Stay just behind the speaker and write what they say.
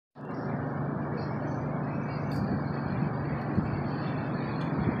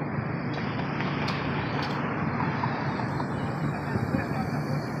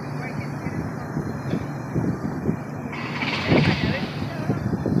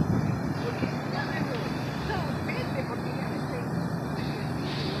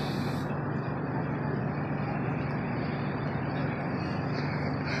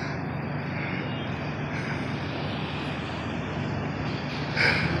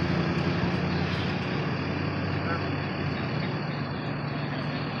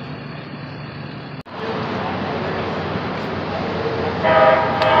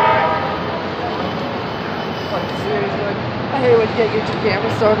get your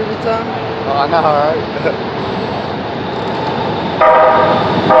camera started in time? Oh, I know, right?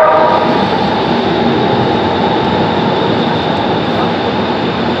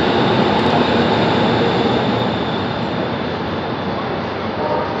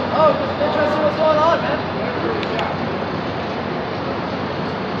 Oh, just interested in what's going on, man.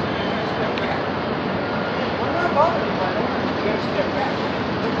 We're not bothering you, man.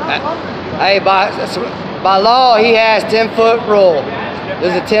 Hey, by law, he has 10-foot rule.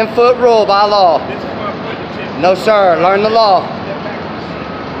 There's a 10-foot rule by law. No, sir. Learn the law.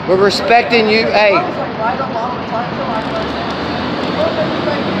 We're respecting you. Hey.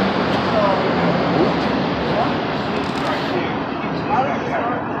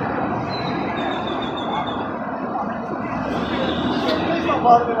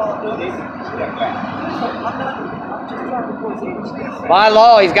 By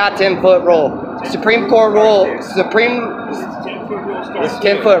law, he's got 10-foot rule. Supreme Court rule. It's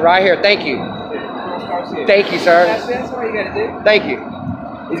 10 foot right here. Thank you. Thank you, sir. That's what you gotta do. Thank you.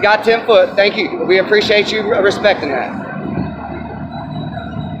 He's got 10 foot. Thank you. We appreciate you respecting that.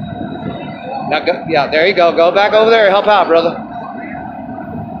 Now, go, yeah, there you go. Go back over there and help out, brother.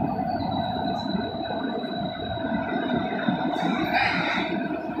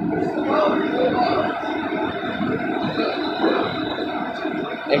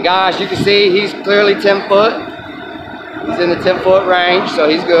 And guys, you can see he's clearly 10 foot. He's in the 10-foot range, so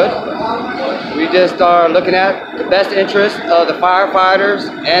he's good. We just are looking at the best interest of the firefighters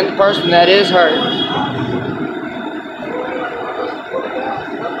and the person that is hurt.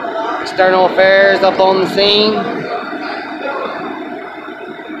 External affairs up on the scene.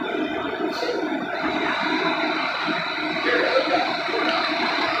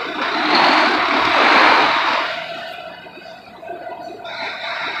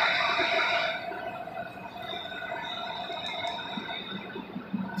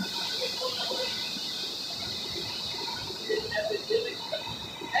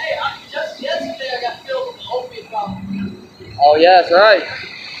 Oh, yeah, that's right.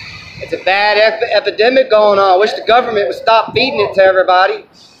 It's a bad epidemic going on. I wish the government would stop feeding it to everybody.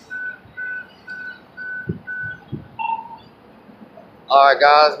 All right,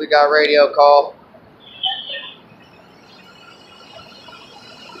 guys, we got a radio call.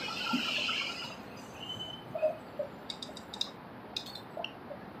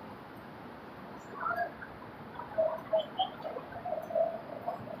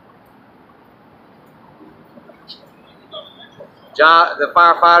 The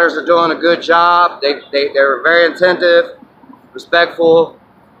firefighters are doing a good job. They're very attentive, respectful.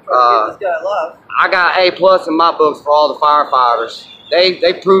 This guy love. I got A+ in my books for all the firefighters.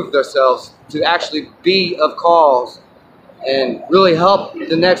 They proved themselves to actually be of cause and really help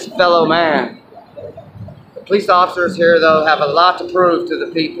the next fellow man. The police officers here, though, have a lot to prove to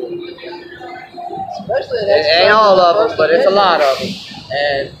the people. Especially it ain't all of them, but it's a lot of them,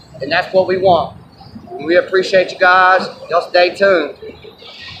 and that's what we want. We appreciate you guys. Y'all stay tuned.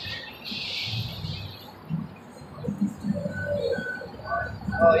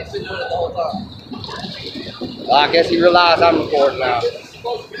 Oh, he's been doing it the whole time. Well, I guess he realized I'm recording now. This is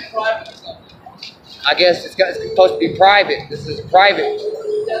supposed to be private or something. I guess it's supposed to be private. This is private.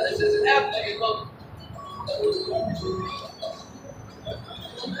 Yeah, this isn't happening.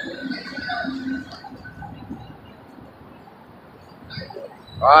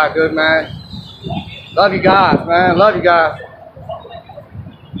 All right, good, man. Love you guys, man. Love you guys.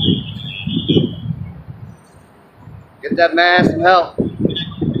 Get that man some help.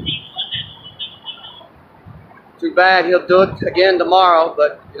 Too bad he'll do it again tomorrow,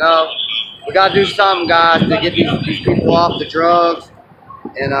 but you know, we gotta do something, guys, to get these people off the drugs.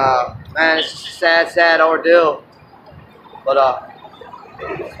 And man, it's just a sad ordeal. But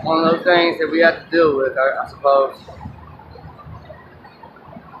it's one of those things that we have to deal with, I suppose.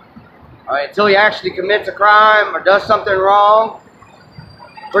 Until he actually commits a crime or does something wrong,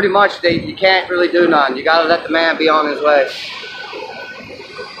 pretty much you can't really do nothing. You gotta let the man be on his way.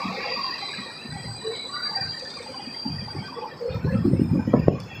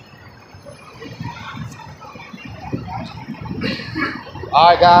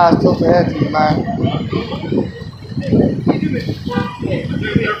 All right, guys, tilt your head to you, man.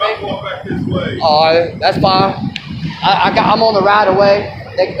 All right, that's fine. I'm on the right of way.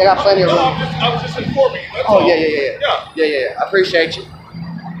 They got plenty of room. I was just informing you. Oh, yeah. I appreciate you.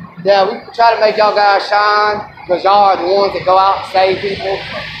 Yeah, we try to make y'all guys shine because y'all are the ones that go out and save people,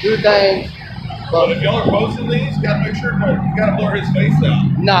 do things. But if y'all are posting these, you gotta make sure you gotta blur his face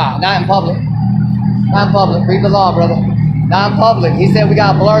out. Nah, not in public. Not in public. Read the law, brother. Not in public. He said we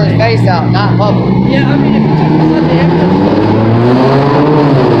gotta blur his face out, not in public. Yeah, I mean, if you took this at the evidence.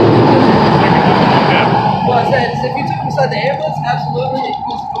 Well, I said, if you took him inside the ambulance, absolutely. If you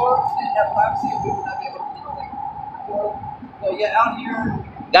closed the door, didn't have privacy, we would not be able to do anything. So, yeah, out here.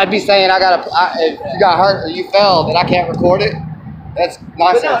 That'd be saying if you got hurt or you fell, that I can't record it. That's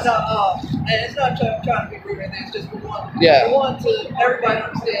nonsense. But no, and it's not trying to be rude or anything. It's just we want to everybody to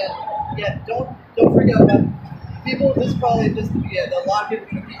understand. Yeah, don't freak out about it. People. This is probably just a lot of people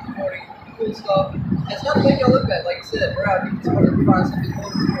are going to keep recording cool stuff. It's not to make y'all look bad. Like I said, we're out here to find something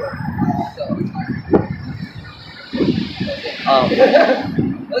cool to explore. So.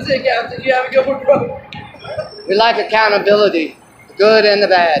 That's it, Captain. You have a good one, bro. We like accountability, the good and the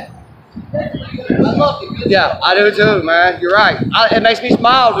bad. I love it. Yeah, I do too, man. You're right. It makes me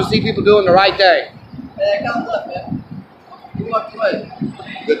smile to see people doing the right thing. Hey, count left, man. You walked away.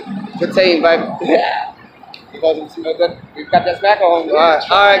 Good team, baby. Yeah. We've got that smack on. All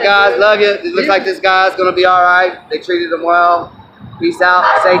right, guys. Love you. It looks like this guy's gonna be all right. They treated him well. Peace out.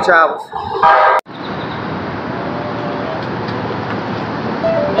 Safe travels.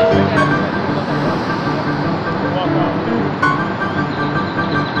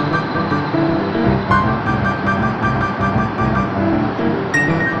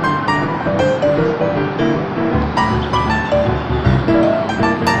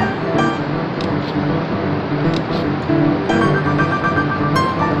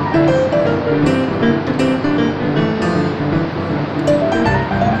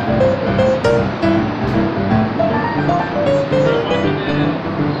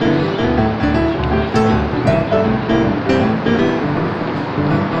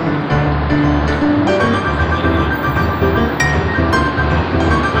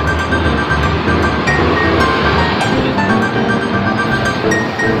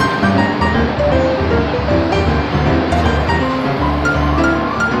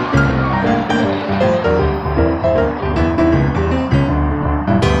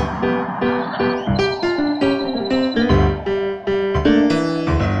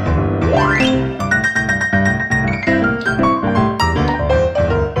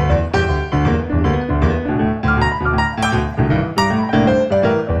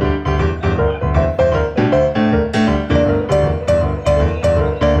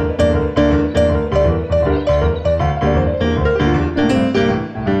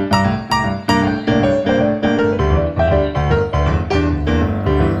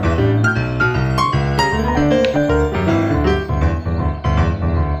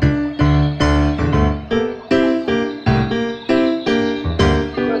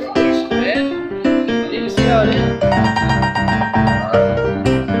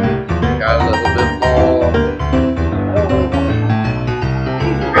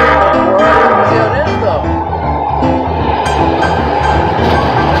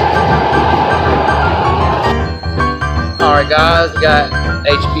 Alright guys, we got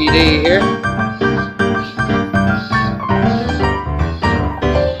HPD here.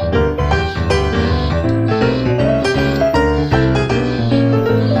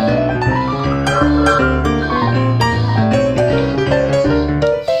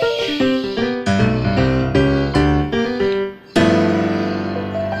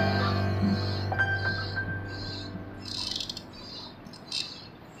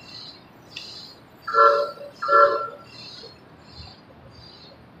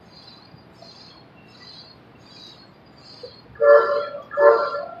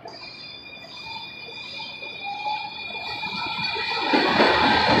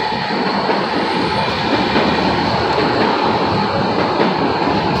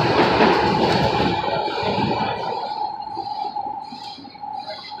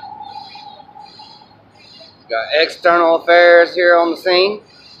 Got external affairs here on the scene.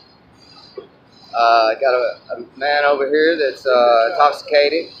 Got a man over here that's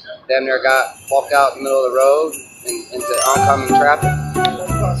intoxicated. Damn near walked out in the middle of the road into oncoming traffic.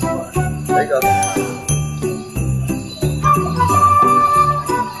 There you go.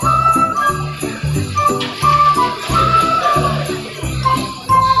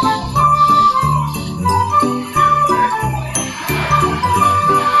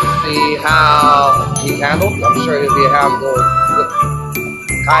 See how he's handled. I'm sure he'll be handled with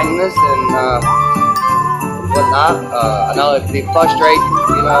kindness and whatnot. I know it can be frustrating,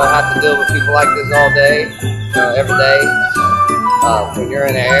 you know, have to deal with people like this all day, you know, every day. When you're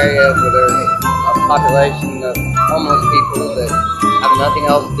in an area where there's a population of homeless people that have nothing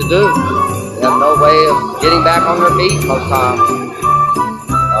else to do, they have no way of getting back on their feet most times.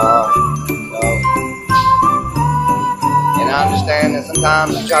 And I understand that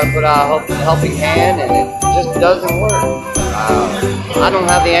sometimes you try to put out a helping hand and it just doesn't work. I don't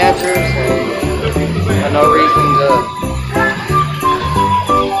have the answers and I have no reason to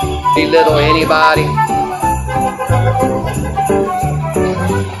belittle anybody.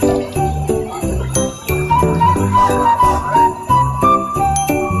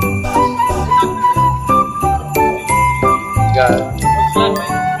 Got it.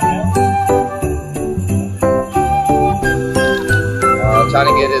 Trying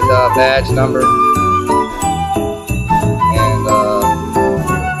to get his badge number. And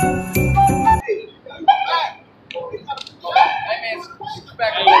hey man, scoot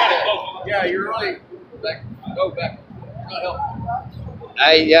back a little bit. Yeah, you're really back. Go back. Not help.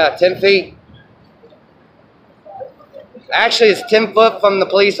 hey, yeah, 10 feet. Actually, it's 10 foot from the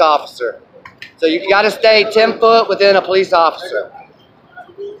police officer. So you got to stay 10 foot within a police officer.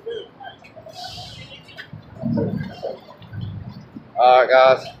 All right,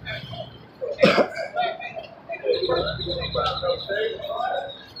 guys.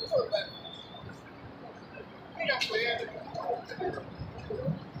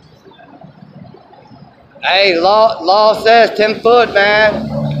 Hey, law says 10 foot, man.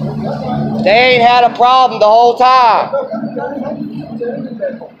 They ain't had a problem the whole time.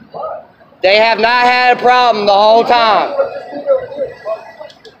 They have not had a problem the whole time.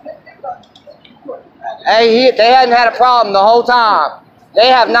 Hey, they hadn't had a problem the whole time. They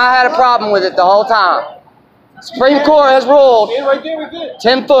have not had a problem with it the whole time. Supreme Court has ruled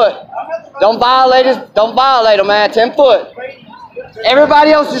 10 foot. Don't violate it. Don't violate them, man. 10 foot.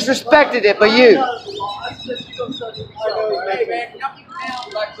 Everybody else has respected it, but you.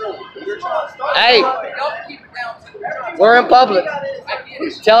 Hey, we're in public.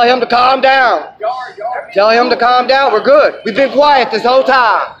 Tell him to calm down. Tell him to calm down. We're good. We've been quiet this whole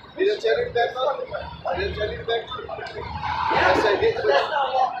time.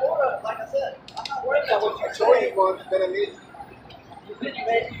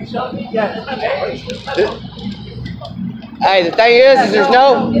 Hey, the thing is there's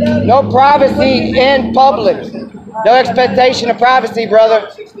no privacy in public. No expectation of privacy,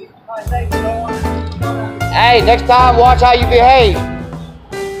 brother. Hey, next time, watch how you behave.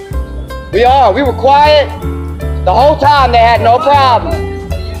 We were quiet the whole time. They had no problem.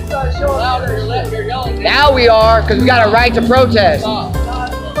 Now we are, because we got a right to protest.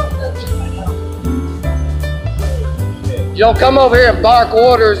 You don't come over here and bark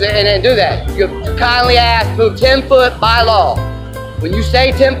orders and then do that. You kindly ask, move 10 foot by law. When you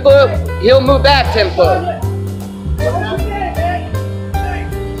say 10 foot, he'll move back 10 foot.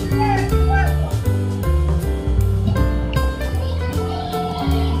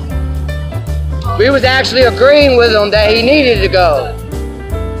 We was actually agreeing with him that he needed to go.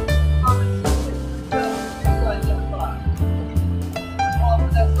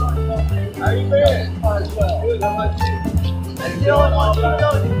 How you been?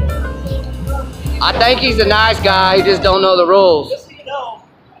 I think he's a nice guy, he just don't know the rules. Just so you know,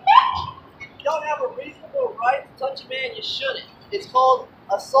 if you don't have a reasonable right to touch a man, you shouldn't. It's called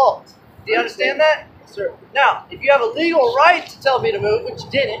assault. Do you understand that? Yes, sir. Now, if you have a legal right to tell me to move, which you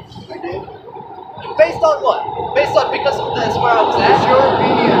didn't, I did. Based on what? Based on because that's where I was at. It's your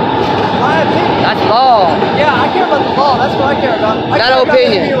opinion. My opinion. That's law. Yeah, I care about the law. That's what I care about. Not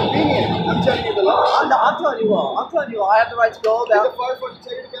opinion. Your opinion. I'm telling you the law. I'm telling you law. I'm telling you law. I have the right to go about.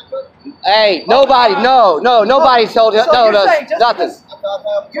 Hey, nobody, nobody told us nothing.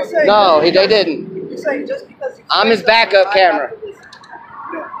 You're saying No, they didn't. You're saying just because you I'm his backup camera.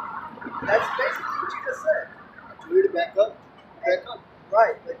 No. That's basically what you just said. You're to back up. Back up.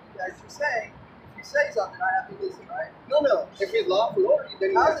 Right, but as you're saying, if you say something, I have to listen, right? No. If it's lawful order,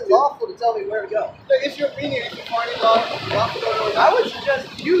 then how is it lawful to tell me where to go? It's your opinion. If you find it lawful order, I would suggest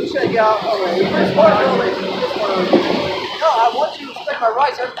you check out the first part of the relationship. No, I want you to respect my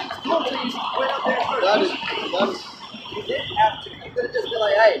rights. Everything's cool until you went up there first. You didn't have to. You could have just been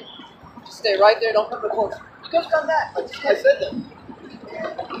like, hey, just stay right there. Don't come to close. You could have done that. I said that.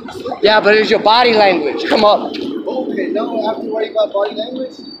 Yeah, but it's your body language. Come on. Okay, now I have to worry about body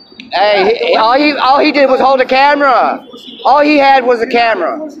language? Hey, all he did was hold a camera. All he had was a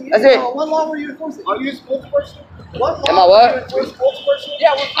camera. That's it. What law were you enforcing? Are you a spokesperson? Am I what? Are you a spokesperson?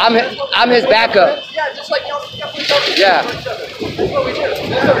 Yeah, I'm his backup. Yeah, just like y'all pick up each other. Yeah. That's what we do.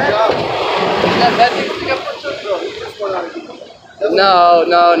 That's our job. That thing pick up each other. No.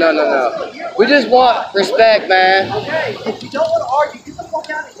 We just want respect, man. Okay, if you don't want to argue, get the fuck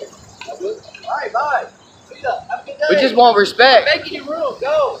out of here. All right, bye. See ya. Have a good day. We just want respect. I'm making you room.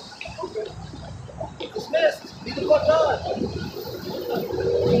 Go. Okay. Dismissed. Be the fuck done.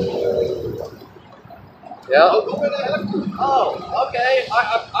 Yeah. Oh, okay.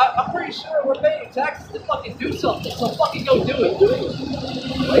 I'm pretty sure we're paying taxes to fucking do something. So fucking go do it.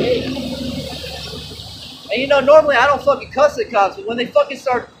 And you know, normally I don't fucking cuss at cops, but when they fucking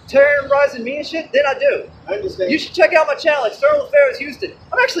start terrorizing me and shit, then I do. I understand. You should check out my channel, External Affairs Houston.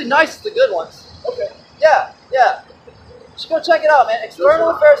 I'm actually nice to the good ones. Okay. Yeah, yeah. You should go check it out, man.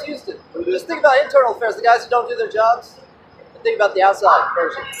 External Affairs Houston. Just think about internal affairs, the guys who don't do their jobs. And think about the outside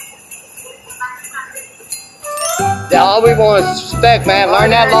version. Yeah, all we want is respect, man.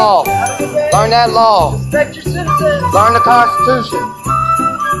 Learn that law. Learn that law. Respect your citizens. Learn the Constitution.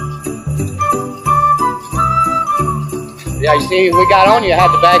 Yeah, you see, we got on you. I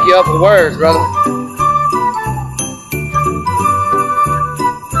had to back you up with words, brother.